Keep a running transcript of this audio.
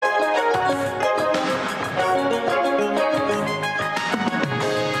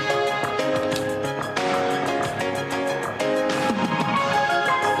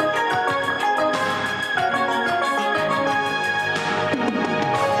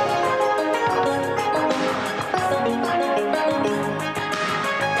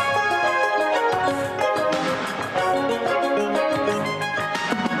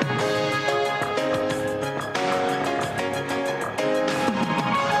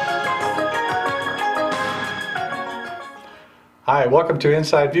Hi, welcome to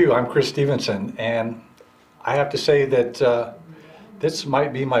Inside View. I'm Chris Stevenson, and I have to say that this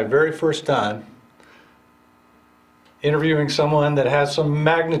might be my very first time interviewing someone that has some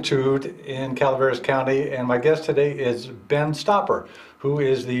magnitude in Calaveras County, and my guest today is Ben Stopper, who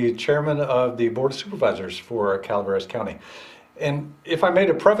is the chairman of the Board of Supervisors for Calaveras County. And if I may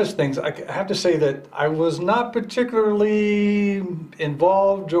to preface things, I have to say that I was not particularly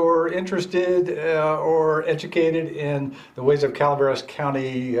involved or interested or educated in the ways of Calaveras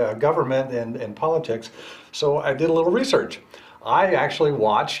County government and politics, so I did a little research. I actually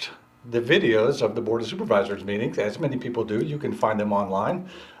watched the videos of the Board of Supervisors meetings, as many people do. You can find them online.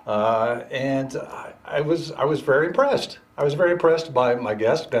 And I was very impressed. I was very impressed by my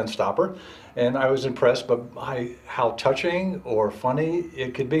guest, Ben Stopper, and I was impressed by how touching or funny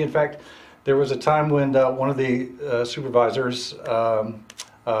it could be. In fact, there was a time when one of the supervisors,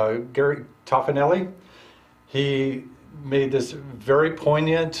 Gary Toffanelli, he made this very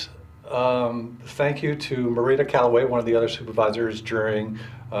poignant thank you to Marita Calloway, one of the other supervisors, during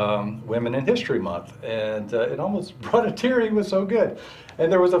Women in History Month. And it almost brought a tear. He was so good.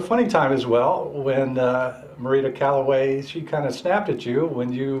 And there was a funny time as well when Marita Calloway, she kind of snapped at you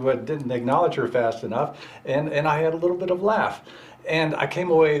when you didn't acknowledge her fast enough. And I had a little bit of laugh. And I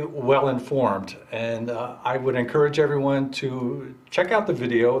came away well informed. And I would encourage everyone to check out the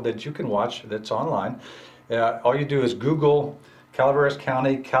video that you can watch that's online. All you do is Google Calaveras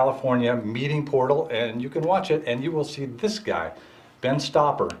County, California meeting portal, and you can watch it, and you will see this guy, Ben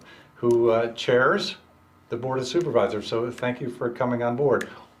Stopper, who chairs the Board of Supervisors. So thank you for coming on board.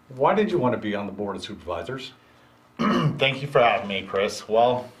 Why did you want to be on the Board of Supervisors? Thank you for having me, Chris.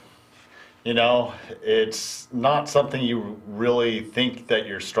 Well, it's not something you really think that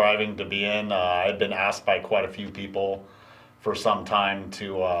you're striving to be in. I've been asked by quite a few people for some time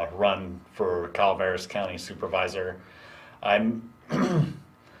to run for Calaveras County Supervisor. I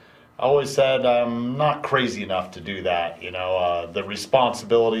always said I'm not crazy enough to do that. The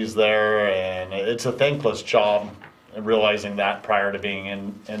responsibility's there, and it's a thankless job, realizing that prior to being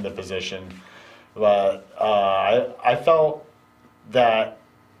in the position. But I felt that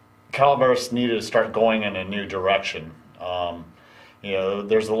Calaveras needed to start going in a new direction.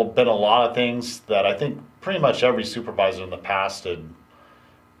 There's been a lot of things that I think pretty much every supervisor in the past had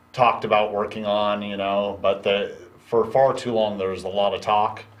talked about working on, but for far too long there was a lot of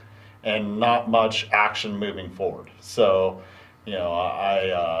talk and not much action moving forward. So,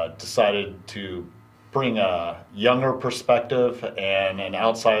 I decided to bring a younger perspective and an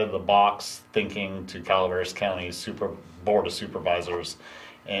outside of the box thinking to Calaveras County Board of Supervisors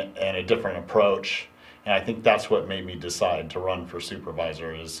and a different approach. And I think that's what made me decide to run for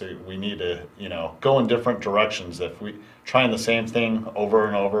supervisor, is we need to, go in different directions. If we trying the same thing over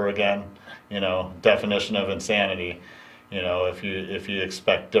and over again, definition of insanity, if you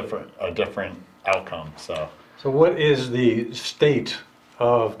expect a different outcome. So what is the state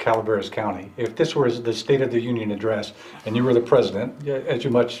of Calaveras County? If this was the State of the Union address and you were the president, as you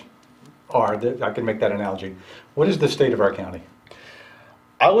much are, I can make that analogy. What is the state of our county?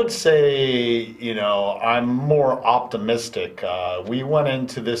 I would say, I'm more optimistic. We went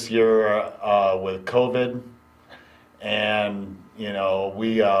into this year with COVID, and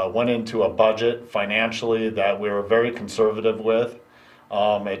we went into a budget financially that we were very conservative with.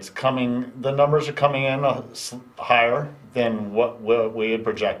 The numbers are coming in higher than what we had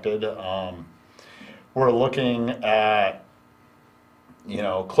projected. We're looking at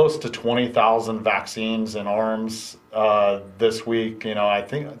close to 20,000 vaccines in arms this week. I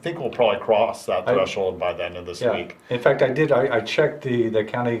think we'll probably cross that threshold by the end of this week. In fact, I checked the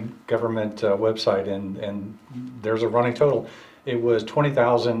county government website, and there's a running total. It was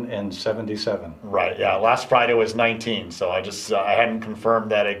 20,077. Right, yeah. Last Friday was 19, so I hadn't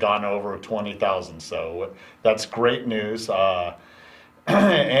confirmed that it had gone over 20,000. So that's great news.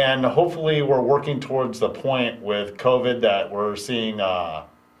 And hopefully we're working towards the point with COVID that we're seeing,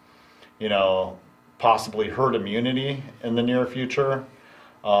 possibly herd immunity in the near future.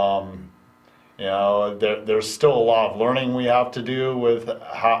 There's still a lot of learning we have to do with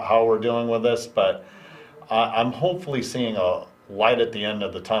how we're dealing with this, but I'm hopefully seeing a light at the end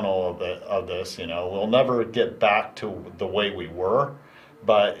of the tunnel of this. We'll never get back to the way we were,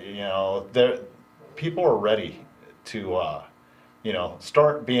 but people are ready to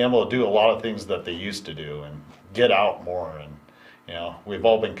start being able to do a lot of things that they used to do and get out more. And, we've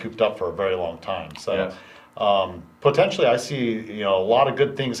all been cooped up for a very long time. So yes. Potentially I see, a lot of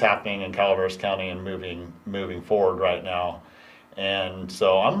good things happening in Calaveras County and moving forward right now. And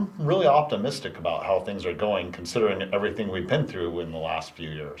so I'm really optimistic about how things are going, considering everything we've been through in the last few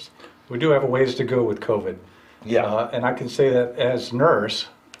years. We do have a ways to go with COVID. Yeah. And I can say that as nurse,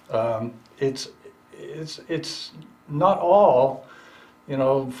 um, it's not all,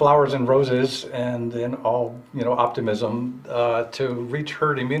 flowers and roses and all, optimism. To reach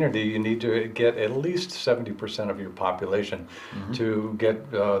herd immunity, you need to get at least 70% of your population to get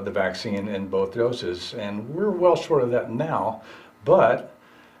the vaccine in both doses. And we're well short of that now, but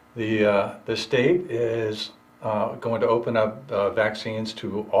the state is going to open up vaccines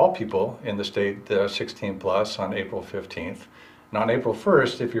to all people in the state 16 plus on April 15th. And on April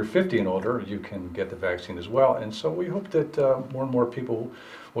 1st, if you're 50 and older, you can get the vaccine as well. And so we hope that more and more people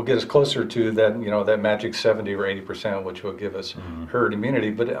will get us closer to that, that magic 70 or 80%, which will give us herd immunity.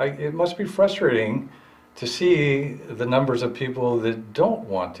 But it must be frustrating to see the numbers of people that don't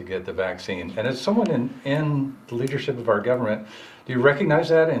want to get the vaccine. And as someone in the leadership of our government, do you recognize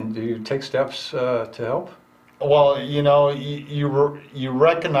that and do you take steps to help? Well, you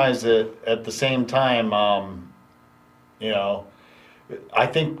recognize it at the same time. I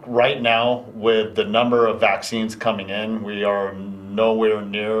think right now with the number of vaccines coming in, we are nowhere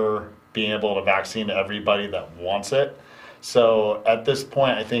near being able to vaccine everybody that wants it. So at this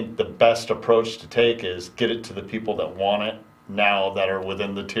point, I think the best approach to take is get it to the people that want it now, that are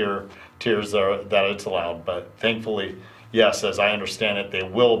within the tiers that it's allowed. But thankfully, yes, as I understand it, they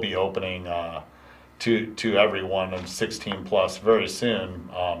will be opening to everyone of 16 plus very soon.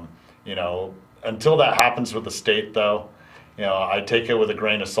 Until that happens with the state, though, I take it with a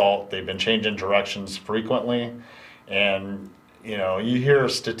grain of salt. They've been changing directions frequently, and you hear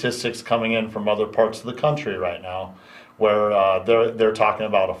statistics coming in from other parts of the country right now where they're talking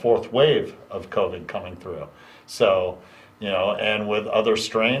about a fourth wave of COVID coming through. So, and with other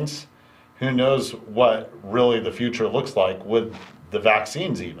strains, who knows what really the future looks like with the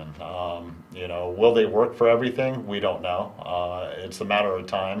vaccines even. Will they work for everything? We don't know. It's a matter of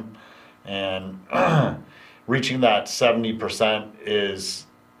time. And reaching that 70% is,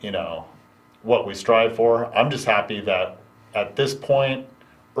 what we strive for. I'm just happy that at this point,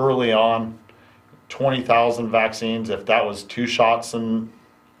 early on, 20,000 vaccines, if that was 2 shots in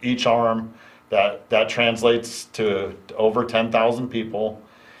each arm, that translates to over 10,000 people.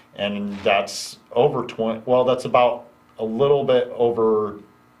 And that's over 20, well, that's about a little bit over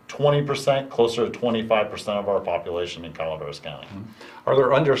 20%, closer to 25% of our population in Calaveras County. Are there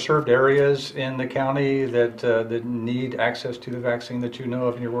underserved areas in the county that need access to the vaccine that you know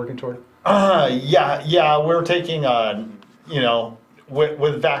of and you're working toward? Yeah, we're taking,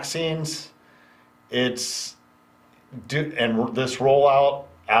 with vaccines, and this rollout,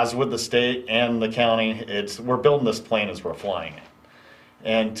 as with the state and the county, we're building this plane as we're flying it.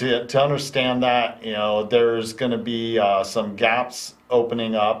 And to understand that, there's going to be some gaps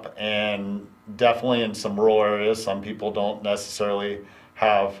opening up, and definitely in some rural areas, some people don't necessarily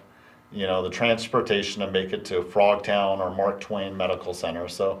have, the transportation to make it to Frogtown or Mark Twain Medical Center.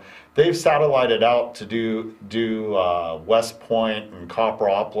 So they've satellited out to do West Point and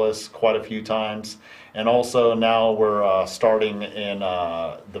Copperopolis quite a few times. And also now we're starting in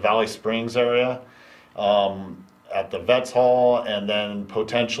the Valley Springs area. At the Vets Hall, and then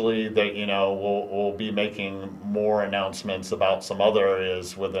potentially that we'll be making more announcements about some other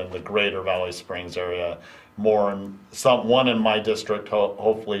areas within the greater Valley Springs area, one in my district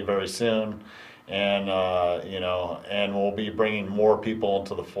hopefully very soon, and and we'll be bringing more people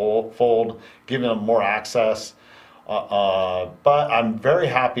into the fold, giving them more access. But I'm very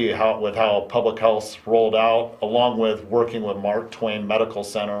happy with how public health's rolled out, along with working with Mark Twain Medical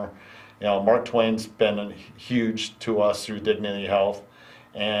Center. Mark Twain's been huge to us through Dignity Health,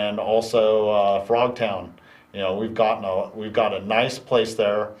 and also Frogtown. We've got a nice place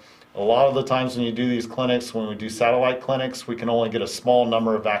there. A lot of the times when you do these clinics, when we do satellite clinics, we can only get a small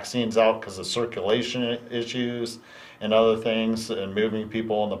number of vaccines out because of circulation issues and other things, and moving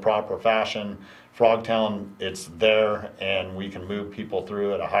people in the proper fashion. Frogtown, it's there, and we can move people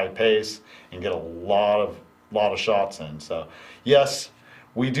through at a high pace and get a lot of shots in. So yes,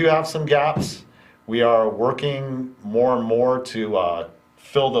 we do have some gaps. We are working more and more to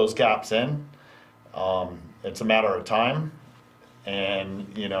fill those gaps in. It's a matter of time, and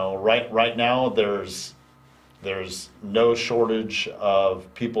right now there's no shortage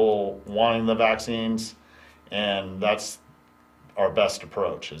of people wanting the vaccines, and that's our best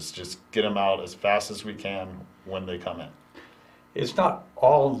approach, is just get them out as fast as we can when they come in. It's not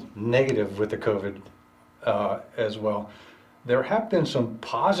all negative with the COVID as well. There have been some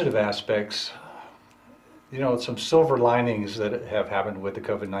positive aspects, some silver linings that have happened with the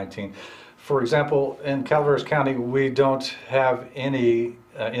COVID-19. For example, in Calaveras County, we don't have any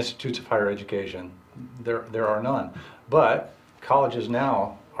institutes of higher education. There are none. But colleges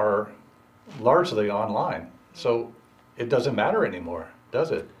now are largely online. So it doesn't matter anymore,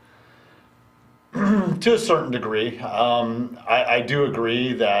 does it? To a certain degree, I do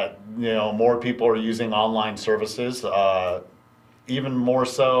agree that, more people are using online services. Even more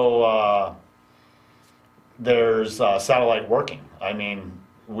so, there's satellite working. I mean,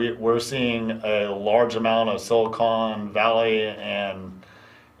 we're seeing a large amount of Silicon Valley and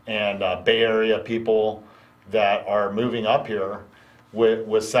Bay Area people that are moving up here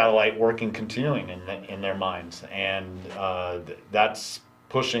with satellite working continuing in their minds, and that's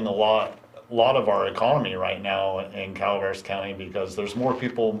pushing a lot of our economy right now in Calaveras County, because there's more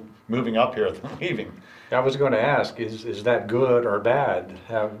people moving up here than leaving. I was going to ask, is that good or bad,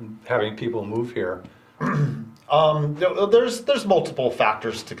 having people move here? There's multiple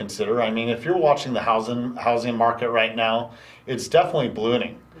factors to consider. I mean, if you're watching the housing market right now, it's definitely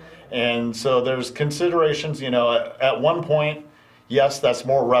ballooning. And so there's considerations, at one point, yes, that's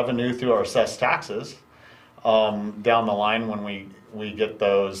more revenue through our assessed taxes down the line when we get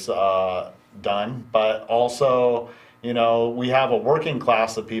those done. But also, we have a working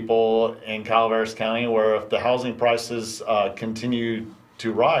class of people in Calaveras County where if the housing prices continue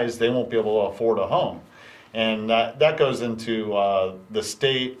to rise, they won't be able to afford a home. And that goes into the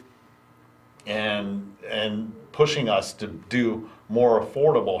state and pushing us to do more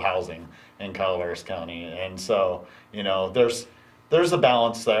affordable housing in Calaveras County. And so, there's a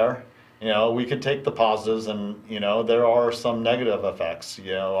balance there. We could take the positives, and, there are some negative effects.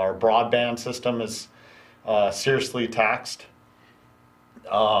 Our broadband system is seriously taxed.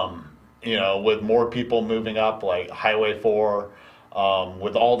 With more people moving up, like Highway 4,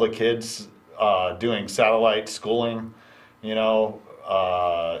 with all the kids doing satellite schooling,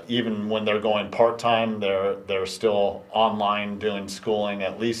 even when they're going part-time, they're still online doing schooling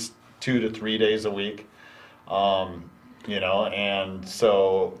at least 2 to 3 days a week. And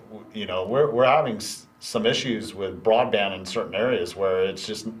so, we're having some issues with broadband in certain areas where it's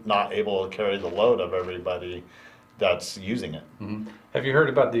just not able to carry the load of everybody that's using it. Mhm. Have you heard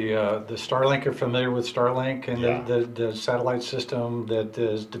about the Starlink? You're familiar with Starlink and Yeah. the satellite system that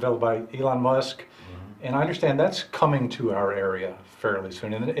is developed by Elon Musk? Mm-hmm. And I understand that's coming to our area fairly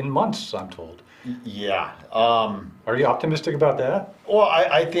soon, in months, I'm told. Yeah. Are you optimistic about that? Well,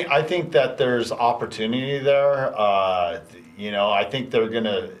 I think that there's opportunity there. I think they're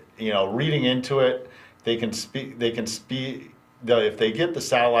gonna, reading into it, if they get the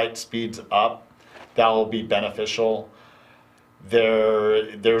satellite speeds up, that will be beneficial.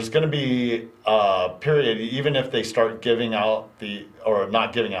 There's going to be a period, even if they start giving out or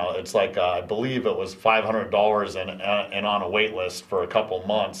not giving out, it's like, I believe it was $500 and on a wait list for a couple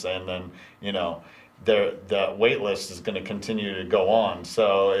months, and then, the wait list is going to continue to go on.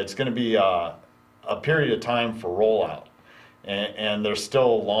 So it's going to be a period of time for rollout. And they're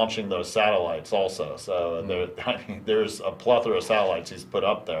still launching those satellites also. So there's a plethora of satellites he's put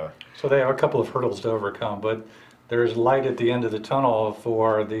up there. So they have a couple of hurdles to overcome, but there's light at the end of the tunnel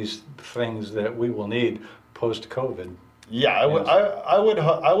for these things that we will need post-COVID. Yeah, I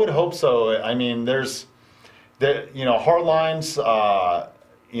would hope so. I mean, there's hard lines,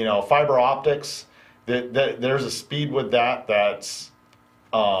 fiber optics. There's a speed with that's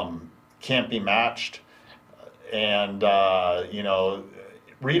can't be matched. And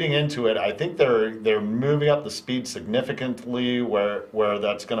reading into it, I think they're moving up the speed significantly where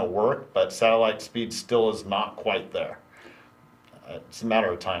that's going to work, but satellite speed still is not quite there. It's a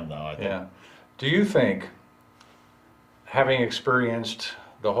matter of time, though, I think. Yeah. Do you think, having experienced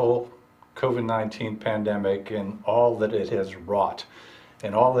the whole COVID-19 pandemic and all that it has wrought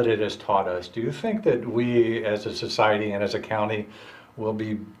and all that it has taught us, do you think that we as a society and as a county will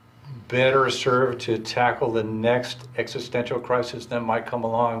be better served to tackle the next existential crisis that might come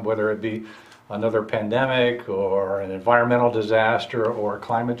along, whether it be another pandemic or an environmental disaster or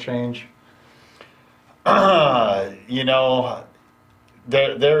climate change?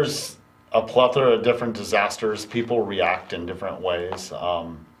 There's a plethora of different disasters. People react in different ways.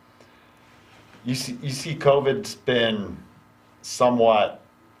 You see COVID's been somewhat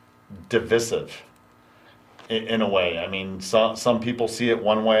divisive in a way. I mean, some people see it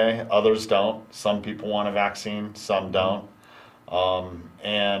one way, others don't. Some people want a vaccine, some don't.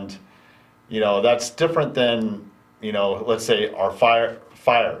 And that's different than, let's say our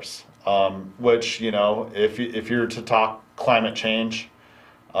fires, which, if you're to talk climate change,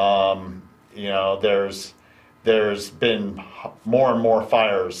 there's been more and more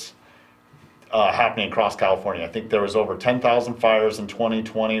fires happening across California. I think there was over 10,000 fires in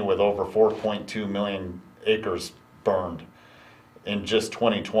 2020 with over 4.2 million acres burned in just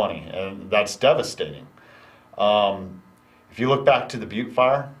 2020, and that's devastating. If you look back to the Butte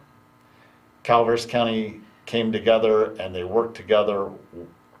Fire, Calaveras County came together and they worked together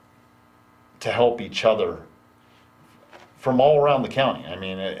to help each other from all around the county. I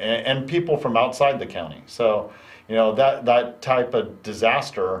mean, and people from outside the county. So, you know, that type of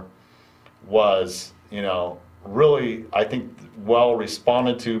disaster was, you know, really, I think, well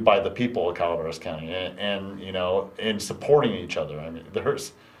responded to by the people of Calaveras County and you know, in supporting each other. I mean,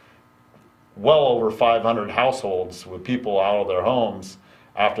 there's well over 500 households with people out of their homes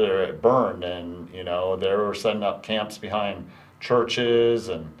after it burned, and, you know, they were setting up camps behind churches,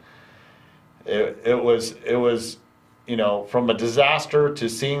 and it was, you know, from a disaster to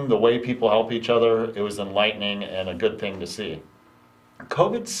seeing the way people help each other, it was enlightening and a good thing to see.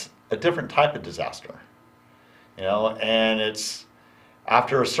 COVID's a different type of disaster, you know, and it's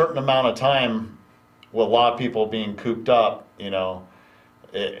after a certain amount of time with a lot of people being cooped up, you know,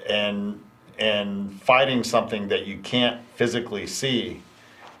 and fighting something that you can't physically see,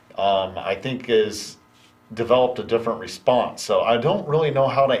 I think is developed a different response. So I don't really know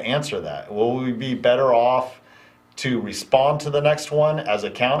how to answer that. Will we be better off to respond to the next one as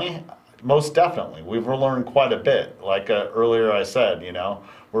a county? Most definitely. We've learned quite a bit. Like earlier I said, you know,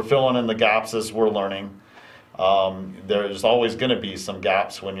 we're filling in the gaps as we're learning. There's always going to be some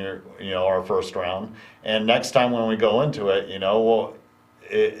gaps when you're, you know, our first round. And next time when we go into it, you know, well,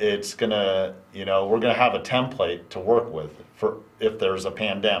 it's going to, you know, we're going to have a template to work with for if there's a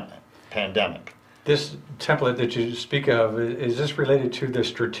pandemic. This template that you speak of, is this related to the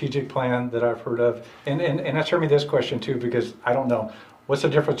strategic plan that I've heard of? And answer me this question too, because I don't know. What's the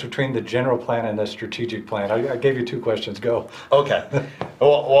difference between the general plan and the strategic plan? I gave you two questions, go. Okay.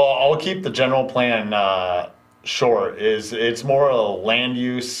 Well, I'll keep the general plan short. It's more a land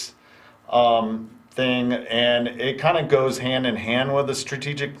use thing, and it kind of goes hand in hand with the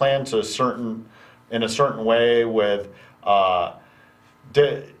strategic plan to in a certain way with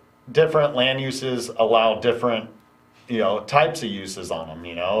different land uses allow different, you know, types of uses on them,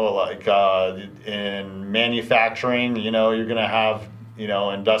 you know, like in manufacturing, you know, you're going to have, you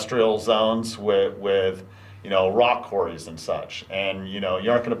know, industrial zones with, you know, rock quarries and such. And, you know,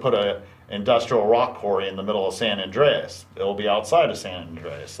 you aren't going to put a industrial rock quarry in the middle of San Andreas. It'll be outside of San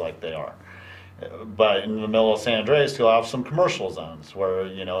Andreas like they are. But in the middle of San Andreas, you'll have some commercial zones where,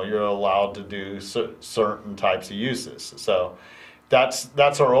 you know, you're allowed to do certain types of uses. So that's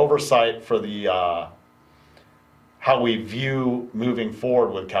our oversight for the how we view moving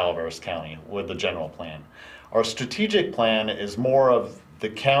forward with Calaveras County with the general plan. Our strategic plan is more of the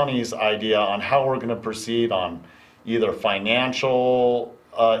county's idea on how we're going to proceed on either financial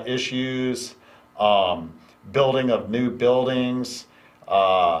issues, building of new buildings,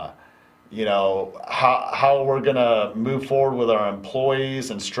 you know, how we're going to move forward with our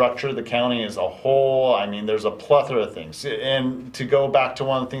employees and structure the county as a whole. I mean, there's a plethora of things. And to go back to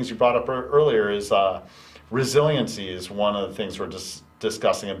one of the things you brought up earlier is resiliency is one of the things we're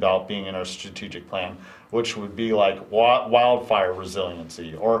discussing about being in our strategic plan, which would be like wildfire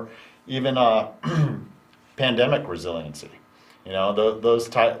resiliency or even pandemic resiliency. You know, those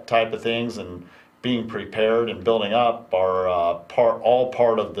type of things, and being prepared and building up are all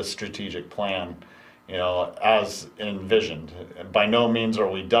part of the strategic plan, you know, as envisioned. By no means are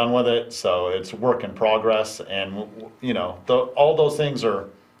we done with it, so it's work in progress, and, you know, all those things are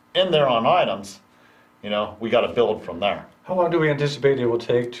in there on items. You know, we got to build from there. How long do we anticipate it will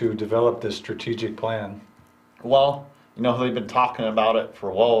take to develop this strategic plan? Well, you know, they've been talking about it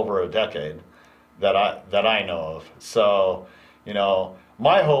for well over a decade that I know of. So, you know,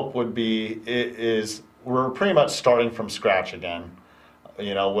 my hope would be is we're pretty much starting from scratch again,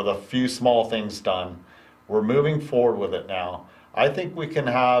 you know, with a few small things done. We're moving forward with it now. I think we can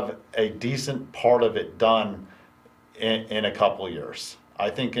have a decent part of it done in a couple of years.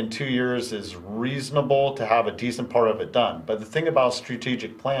 I think in 2 years is reasonable to have a decent part of it done. But the thing about a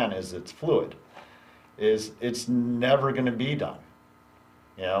strategic plan is it's fluid, is it's never going to be done.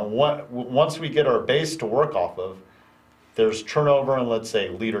 You know, once we get our base to work off of, there's turnover in, let's say,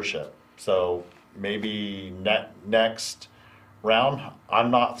 leadership. So maybe next round,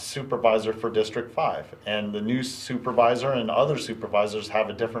 I'm not the supervisor for District 5. And the new supervisor and other supervisors have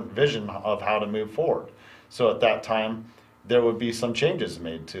a different vision of how to move forward. So at that time, there would be some changes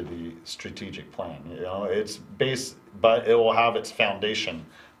made to the strategic plan. You know, it's based, but it will have its foundation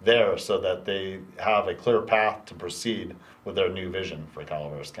there so that they have a clear path to proceed with their new vision for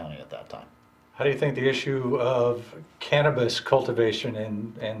Calaveras County at that time. How do you think the issue of cannabis cultivation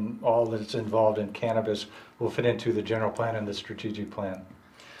and all that's involved in cannabis will fit into the general plan and the strategic plan?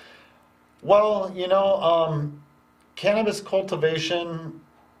 Well, you know, cannabis cultivation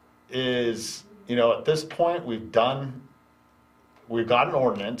is, you know, at this point we've we've got an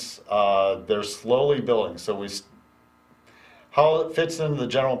ordinance, they're slowly building, so how it fits into the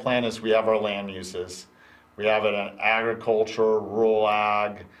general plan is we have our land uses. We have it in agriculture, rural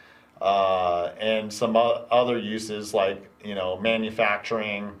ag, and some other uses like,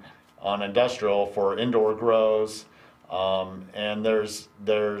 manufacturing on industrial for indoor grows. And there's,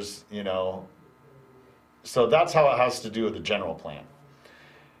 so that's how it has to do with the general plan.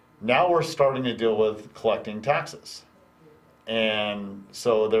 Now we're starting to deal with collecting taxes. And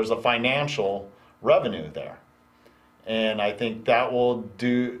so there's a financial revenue there. And I think that will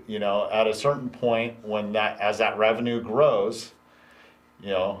do, at a certain point as that revenue grows,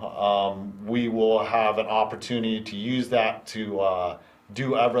 we will have an opportunity to use that to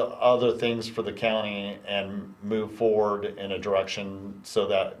do other things for the county and move forward in a direction so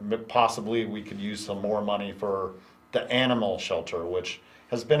that possibly we could use some more money for the animal shelter, which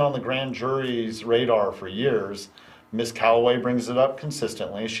has been on the grand jury's radar for years. Ms. Calloway brings it up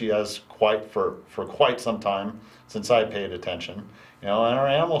consistently. She has for quite some time since I paid attention. And our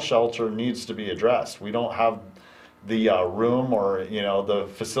animal shelter needs to be addressed. We don't have the room or the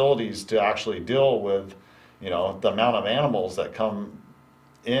facilities to actually deal with the amount of animals that come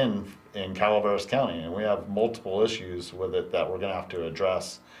in Calaveras County, and we have multiple issues with it that we're going to have to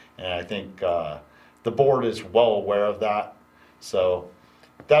address. And I think the board is well aware of that. So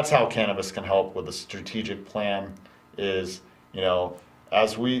that's how cannabis can help with the strategic plan. Is the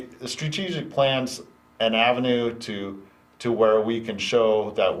strategic plan's an avenue to where we can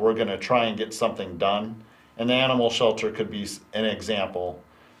show that we're going to try and get something done. And the animal shelter could be an example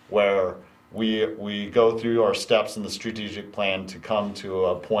where we go through our steps in the strategic plan to come to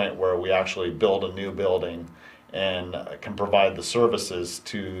a point where we actually build a new building and can provide the services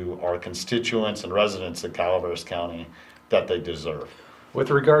to our constituents and residents of Calaveras County that they deserve. With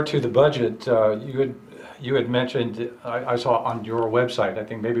regard to the budget, you had mentioned, I saw on your website, I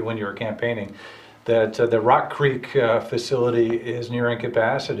think maybe when you were campaigning, that the Rock Creek facility is nearing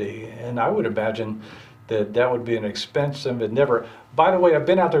capacity, and I would imagine that would be an expensive endeavor. By the way, I've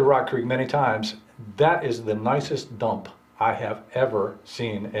been out to Rock Creek many times. That is the nicest dump I have ever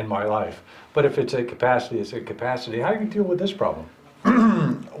seen in my life. But if it's at capacity, it's at capacity. How do you deal with this problem?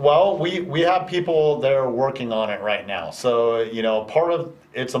 Well, we have people there working on it right now. So,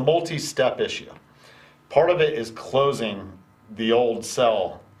 it's a multi-step issue. Part of it is closing the old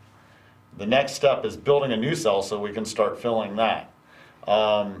cell. The next step is building a new cell so we can start filling that.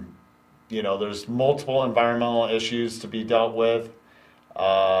 There's multiple environmental issues to be dealt with.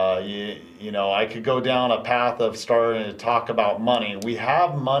 I could go down a path of starting to talk about money. We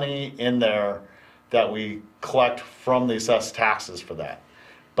have money in there that we collect from the assessed taxes for that.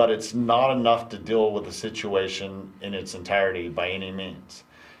 But it's not enough to deal with the situation in its entirety by any means.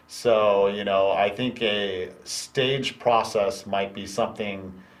 So, I think a staged process might be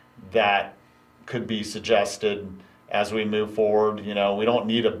something that could be suggested as we move forward. We don't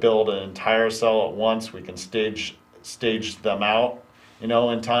need to build an entire cell at once. We can stage them out,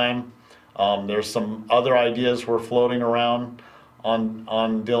 in time. There's some other ideas we're floating around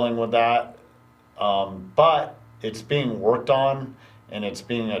on dealing with that. But it's being worked on and it's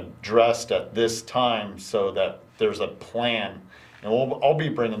being addressed at this time so that there's a plan. And I'll be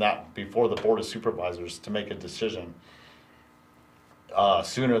bringing that before the Board of Supervisors to make a decision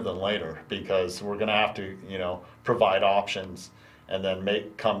sooner than later, because we're going to have to, provide options and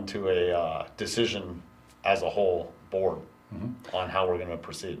then come to a decision as a whole board on how we're going to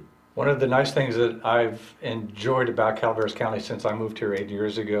proceed. One of the nice things that I've enjoyed about Calaveras County since I moved here 8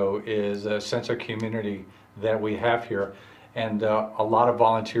 years ago is a sense of community that we have here, and a lot of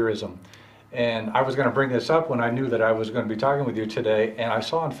volunteerism. And I was going to bring this up when I knew that I was going to be talking with you today, and I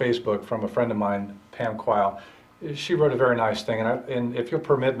saw on Facebook from a friend of mine, Pam Quile. She wrote a very nice thing, and if you'll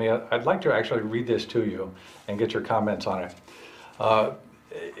permit me, I'd like to actually read this to you and get your comments on it.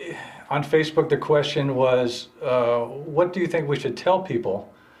 On Facebook, the question was, what do you think we should tell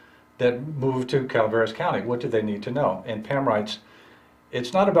people that move to Calaveras County? What do they need to know? And Pam writes,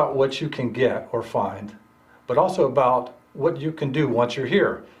 it's not about what you can get or find, but also about what you can do once you're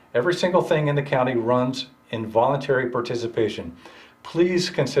here. Every single thing in the county runs in voluntary participation.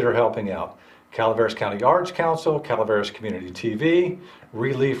 Please consider helping out. Calaveras County Arts Council, Calaveras Community TV,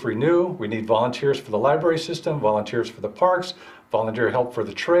 Relief Renew. We need volunteers for the library system, volunteers for the parks, volunteer help for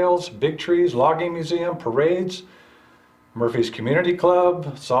the trails, Big Trees, Logging Museum, parades, Murphy's Community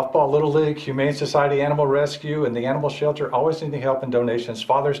Club, Softball Little League, Humane Society Animal Rescue, and the Animal Shelter, always needing help and donations.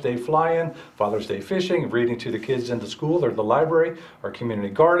 Father's Day fly-in, Father's Day fishing, reading to the kids in the school or the library, or community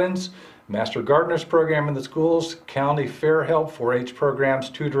gardens, Master Gardeners program in the schools, county fair help, 4-H programs,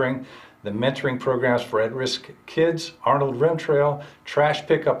 tutoring. the mentoring programs for at-risk kids, Arnold Rim Trail, trash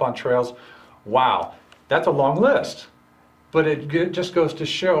pickup on trails. Wow, that's a long list. But it just goes to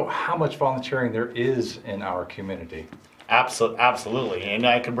show how much volunteering there is in our community. Absolutely, and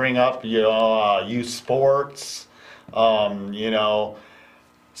I could bring up, youth sports,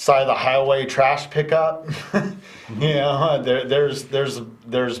 side of the highway trash pickup.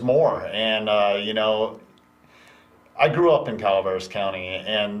 There's more, and I grew up in Calaveras County,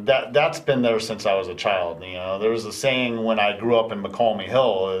 and that's been there since I was a child. There was a saying when I grew up in McCalmy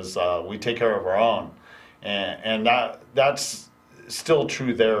Hill is we take care of our own, and that's still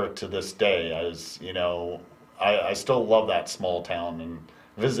true there to this day. As I still love that small town and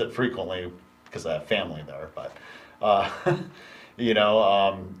visit frequently because I have family there. But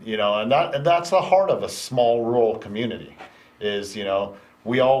and that's the heart of a small rural community. Is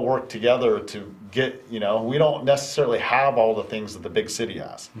we all work together to get. We don't necessarily have all the things that the big city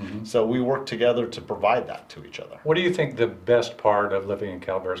has. Mm-hmm. So we work together to provide that to each other. What do you think the best part of living in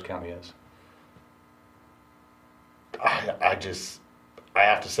Calaveras County is? I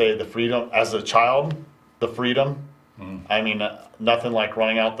have to say the freedom. As a child, the freedom. Mm. I mean, nothing like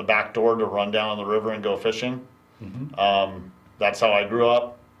running out the back door to run down the river and go fishing. Mm-hmm. That's how I grew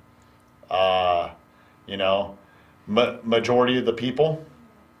up. Majority of the people,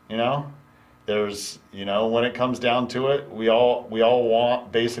 there's, when it comes down to it, we all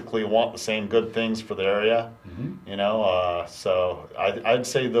basically want the same good things for the area. Mm-hmm. So I'd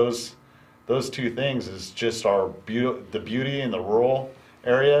say those two things is just the beauty in the rural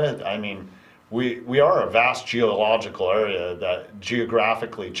area. I mean, we are a vast geological area that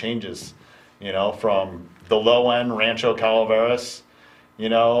geographically changes, from the low end Rancho Calaveras,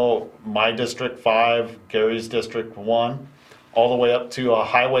 my District 5, Gary's District 1, all the way up to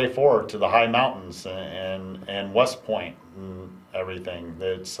Highway 4 to the high mountains and West Point and everything.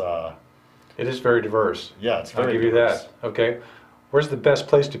 It is very diverse. Yeah, it's very I'll give diverse. You that. Okay. Where's the best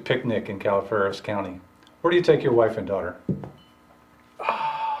place to picnic in Calaveras County? Where do you take your wife and daughter?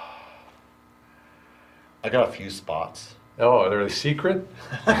 I got a few spots. Oh, are they secret?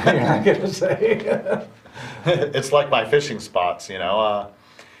 You're not going to say. It's like my fishing spots, oh,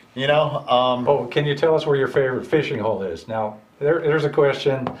 can you tell us where your favorite fishing hole is? Now, there's a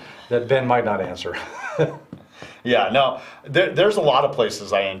question that Ben might not answer. Yeah, no, there's a lot of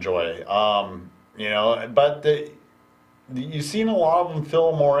places I enjoy, but you've seen a lot of them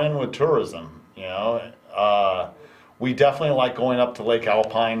fill more in with tourism, We definitely like going up to Lake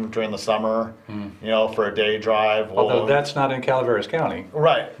Alpine during the summer, for a day drive. Although that's not in Calaveras County.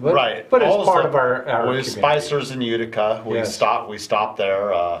 Right. But it's part of our with community. Spicers in Utica, we stop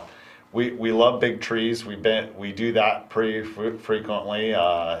there. We love big trees. We do that pretty frequently.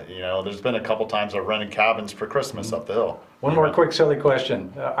 There's been a couple times I've rented cabins for Christmas up the hill. One more quick silly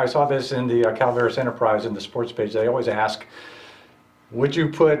question. I saw this in the Calaveras Enterprise in the sports page. They always ask, would you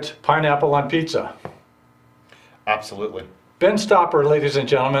put pineapple on pizza? Absolutely. Ben Stopper, ladies and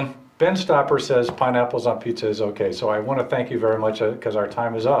gentlemen. Ben Stopper says pineapples on pizza is okay. So I want to thank you very much because our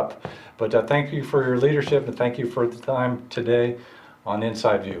time is up. But thank you for your leadership and thank you for the time today on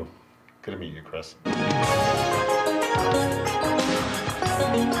Inside View. Good to meet you, Chris.